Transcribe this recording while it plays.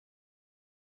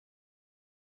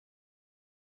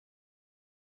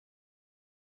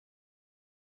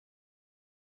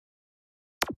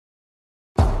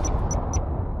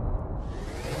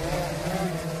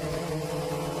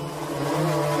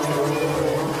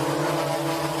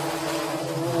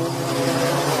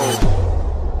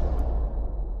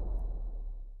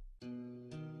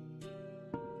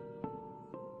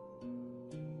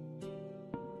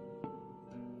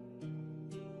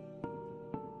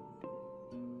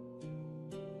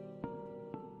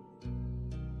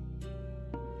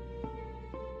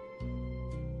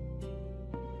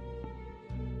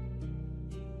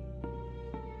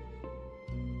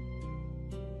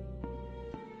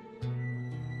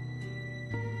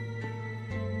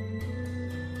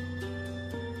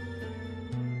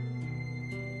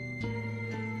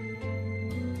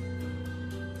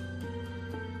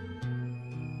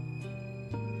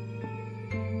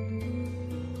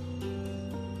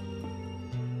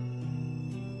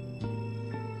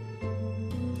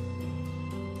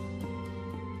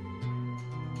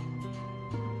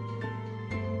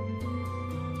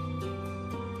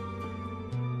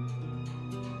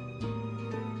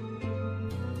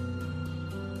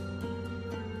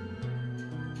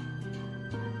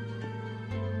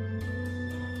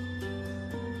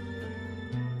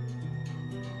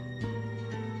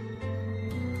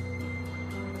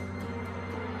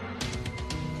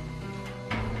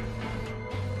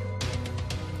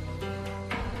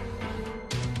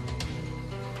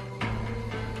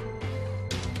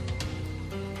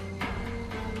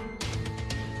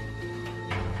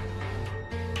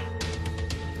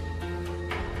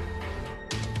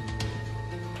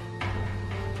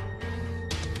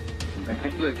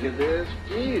Look at this.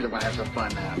 Jeez, I'm gonna have some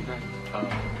fun now.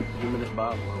 Give me this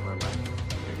bottle over there.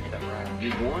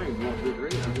 Just one, you want two, three?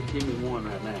 Just give me one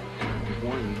right now. Just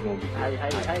one, you want me.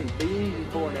 Hey, be easy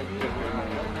for that.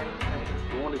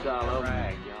 One is all over.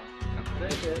 Right, y'all. We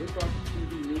brought the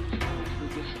TV news. We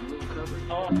get some little coverage.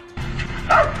 Oh.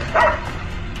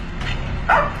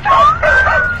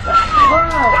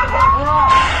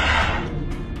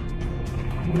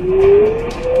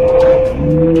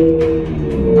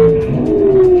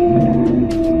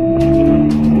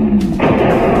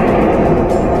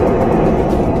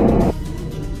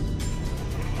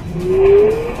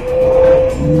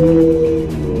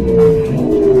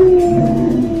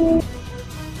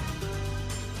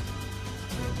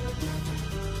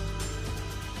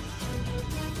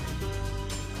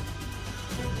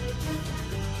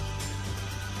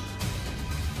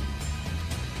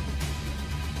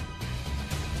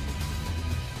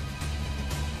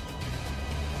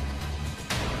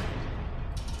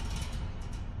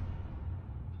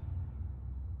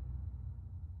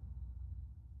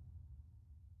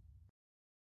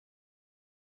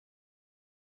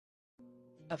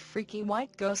 A freaky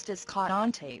white ghost is caught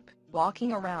on tape,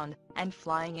 walking around, and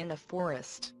flying in a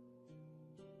forest.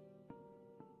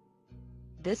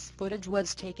 This footage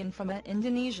was taken from an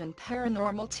Indonesian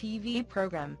paranormal TV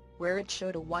program, where it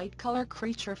showed a white color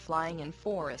creature flying in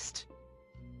forest.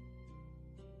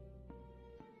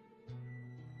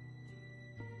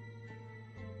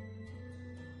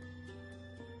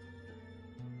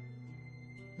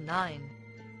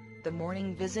 The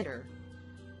morning visitor.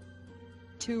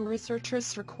 Two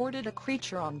researchers recorded a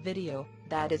creature on video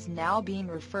that is now being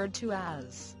referred to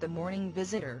as the morning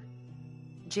visitor.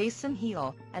 Jason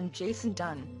Heel and Jason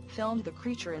Dunn filmed the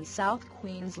creature in South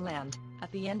Queensland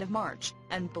at the end of March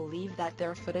and believe that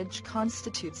their footage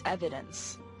constitutes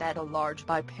evidence that a large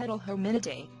bipedal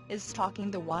hominidae is stalking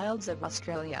the wilds of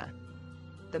Australia.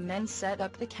 The men set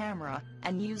up the camera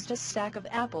and used a stack of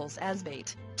apples as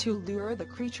bait to lure the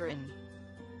creature in.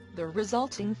 The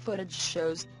resulting footage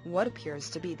shows what appears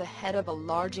to be the head of a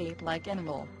large ape-like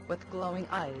animal, with glowing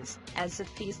eyes, as it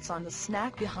feasts on the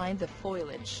snack behind the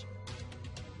foliage.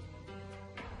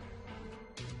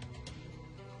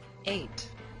 8.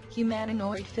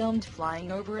 Humanoid filmed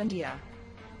flying over India.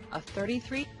 A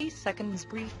 33 seconds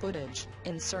brief footage,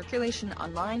 in circulation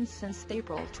online since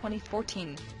April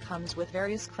 2014, comes with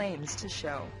various claims to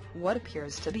show what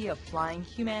appears to be a flying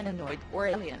humanoid or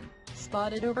alien,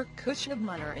 spotted over Kushab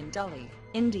Munnar in Delhi,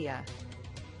 India.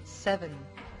 7.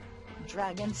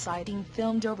 Dragon sighting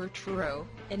filmed over Truro,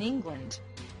 in England.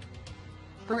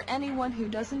 For anyone who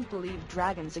doesn't believe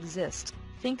dragons exist,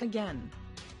 think again.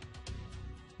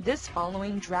 This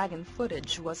following dragon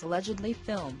footage was allegedly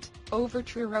filmed over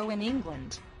Truro in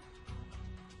England.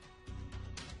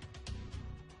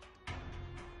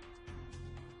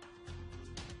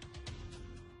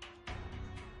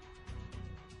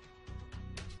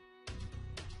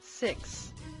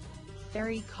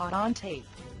 Fairy caught on tape.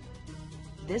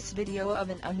 This video of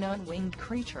an unknown winged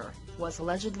creature was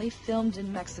allegedly filmed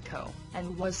in Mexico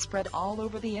and was spread all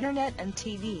over the internet and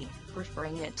TV,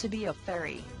 referring it to be a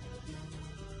fairy.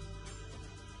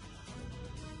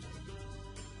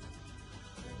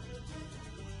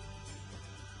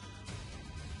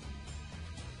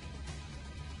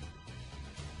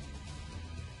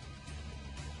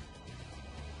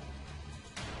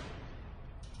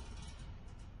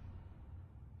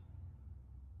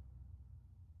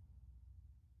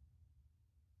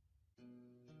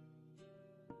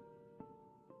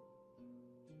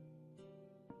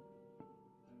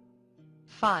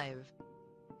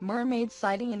 Mermaid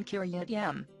sighting in Kiryat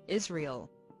Yerim, Israel.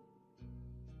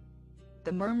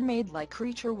 The mermaid-like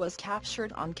creature was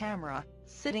captured on camera,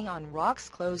 sitting on rocks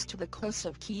close to the coast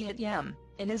of Kiryat Yerim,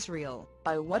 in Israel,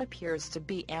 by what appears to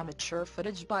be amateur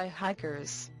footage by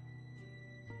hikers.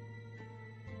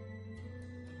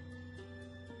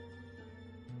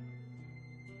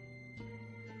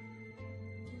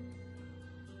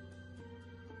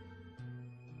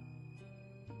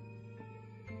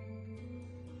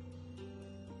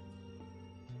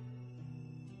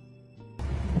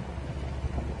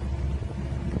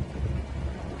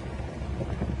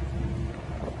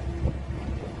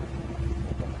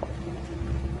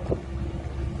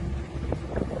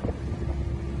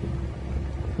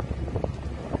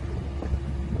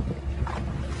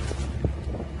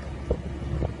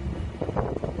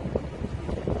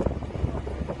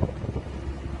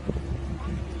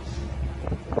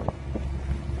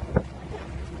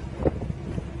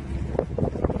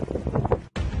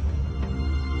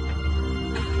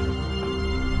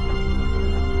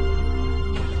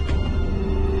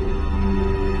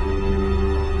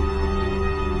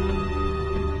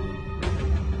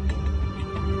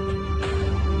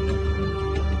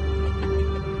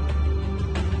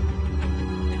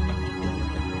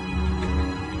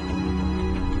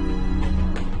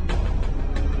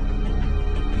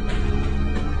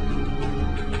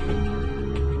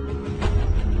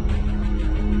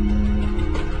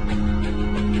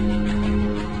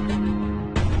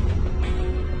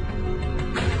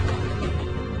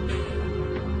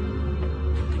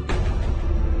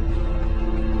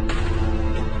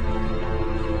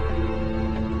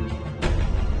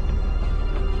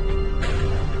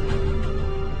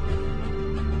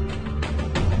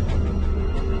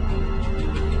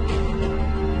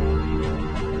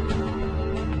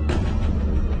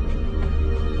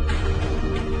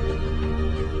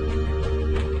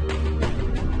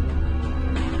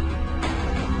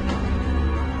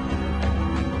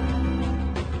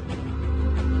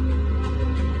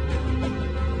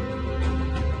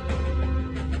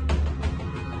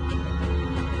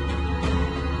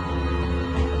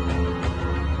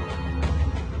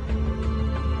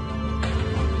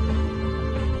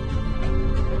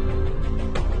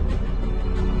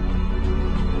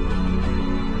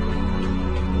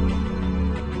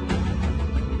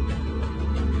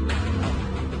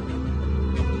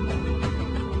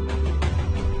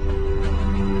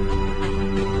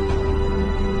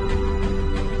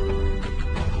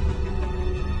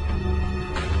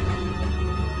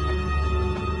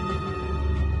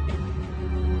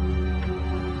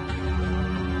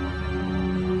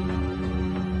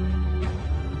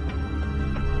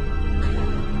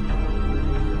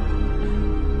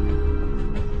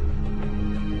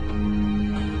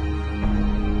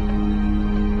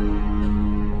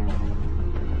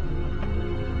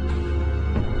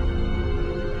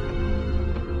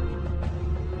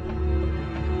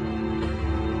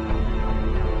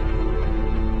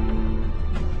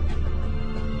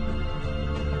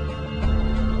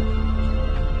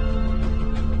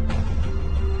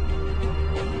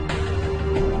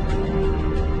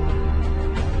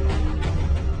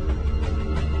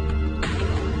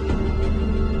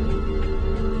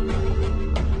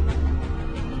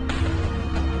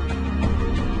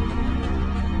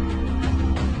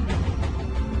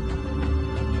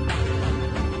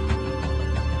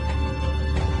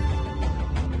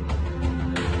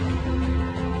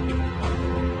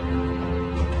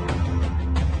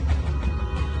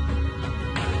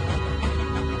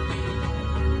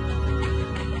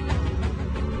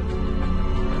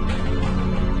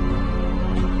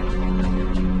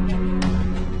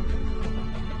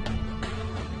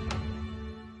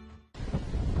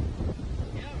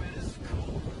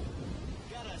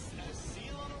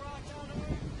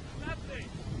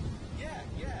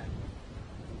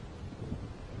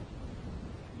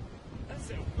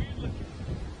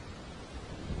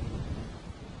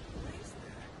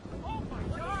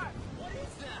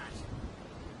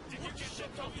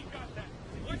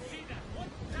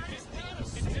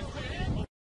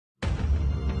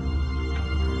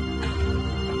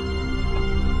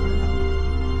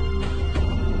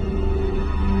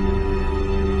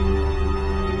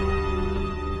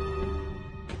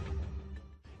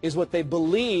 is what they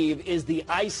believe is the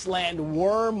Iceland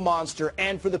worm monster.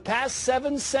 And for the past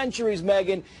 7 centuries,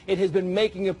 Megan, it has been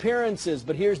making appearances.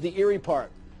 But here's the eerie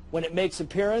part. When it makes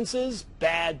appearances,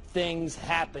 bad things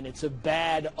happen. It's a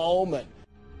bad omen.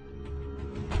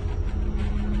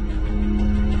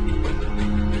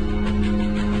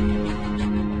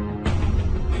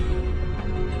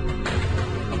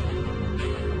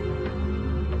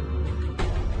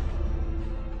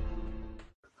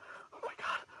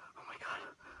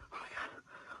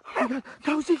 Oh my God,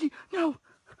 no, Ziggy, no.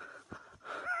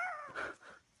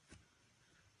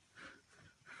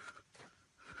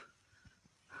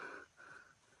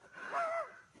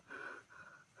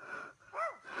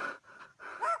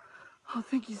 Oh,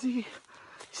 thank you, Ziggy. You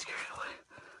scared it away.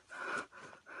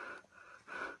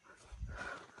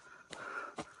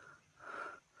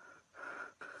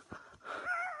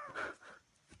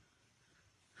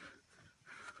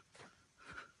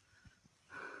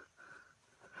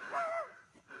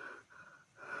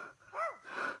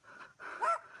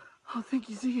 Oh, thank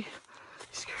you, Ziggy.